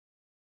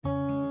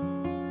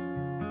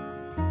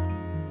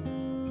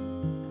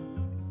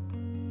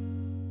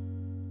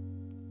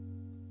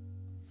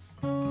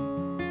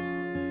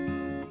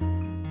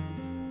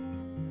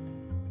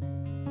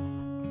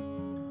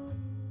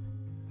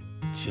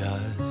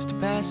Just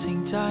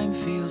passing time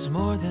feels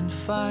more than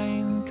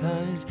fine,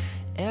 'cause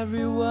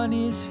everyone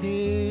is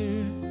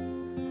here.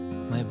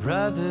 My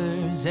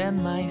brothers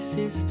and my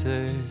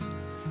sisters,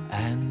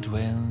 and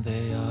when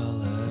they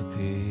all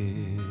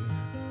appear,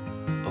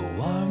 a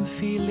warm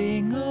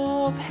feeling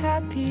of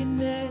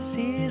happiness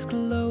is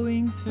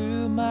glowing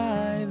through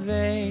my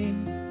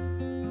veins,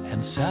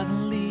 and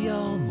suddenly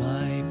all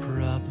my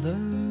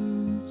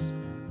problems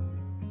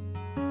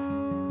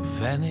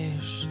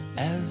vanish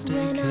as they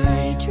came. When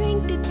I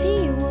drink the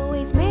tea you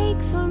always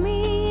make for me,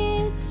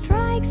 it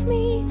strikes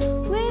me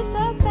with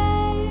a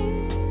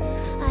bang.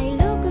 I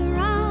look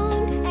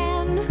around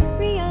and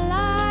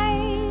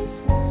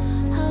realize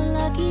how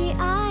lucky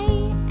I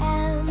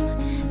am.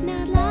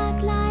 Not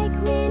luck like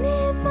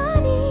winning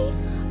money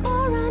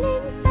or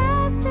running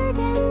faster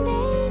than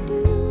they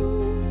do.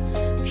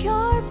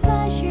 Pure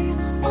pleasure,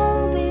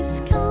 all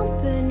this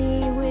company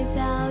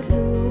without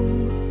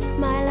whom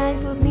my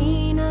life would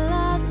mean a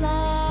lot less.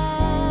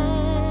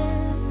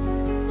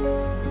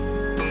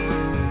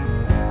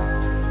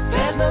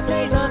 There's no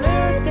place on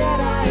earth that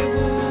I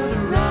would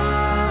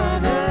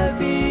rather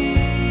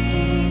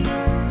be.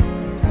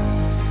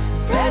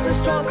 There's a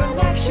strong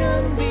connection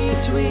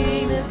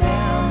between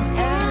them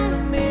and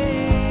me,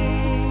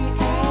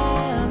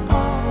 and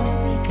all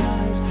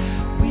because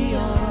we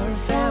are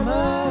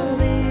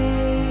family.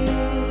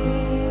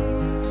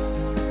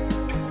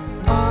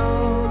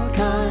 All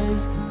 'cause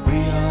we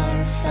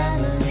are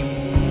family.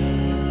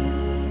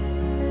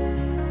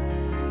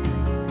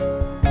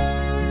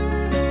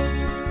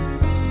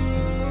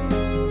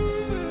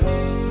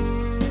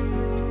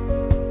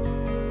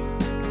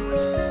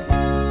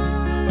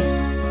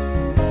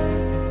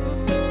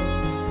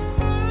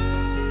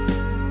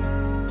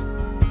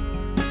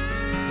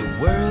 The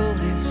world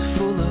is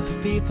full of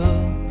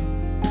people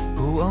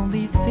who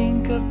only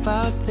think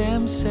about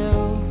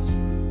themselves,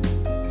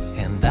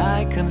 and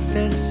I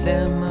confess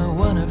I'm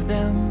one of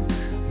them,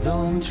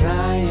 though I'm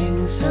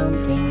trying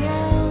something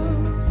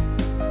else.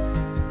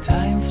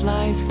 Time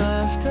flies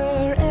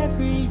faster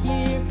every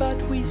year, but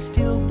we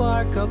still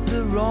bark up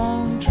the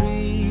wrong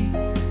tree.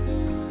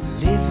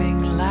 Living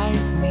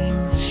life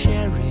means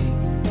sharing.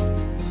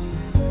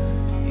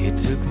 It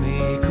took me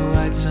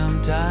quite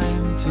some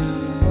time to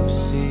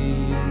see.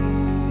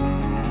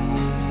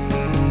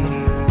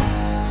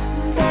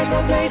 There's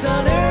no place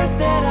on earth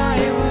that I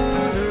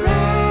would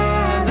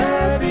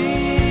rather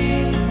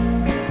be.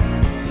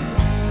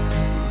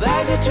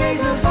 There's a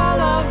trace of all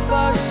of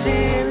us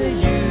in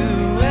you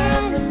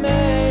and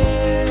me.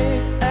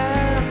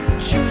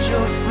 Choose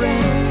your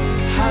friend,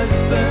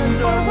 husband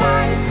or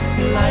wife.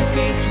 Life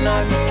is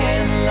luck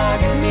and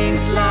luck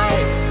means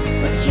life.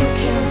 But you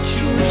can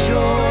choose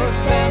your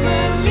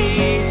family.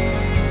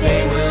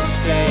 They will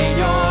stay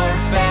your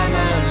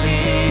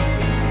family.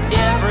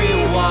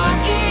 Everyone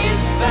is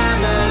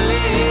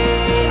family.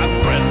 A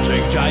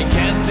frantic,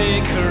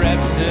 gigantic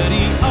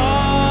rhapsody.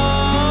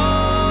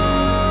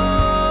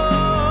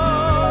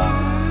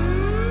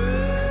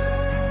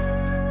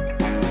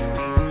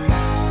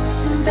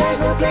 There's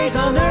no place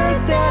on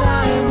earth that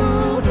I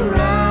would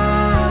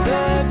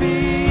rather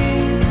be.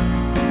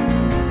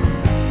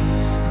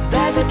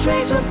 There's a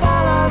trace of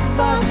all of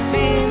us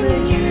in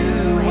you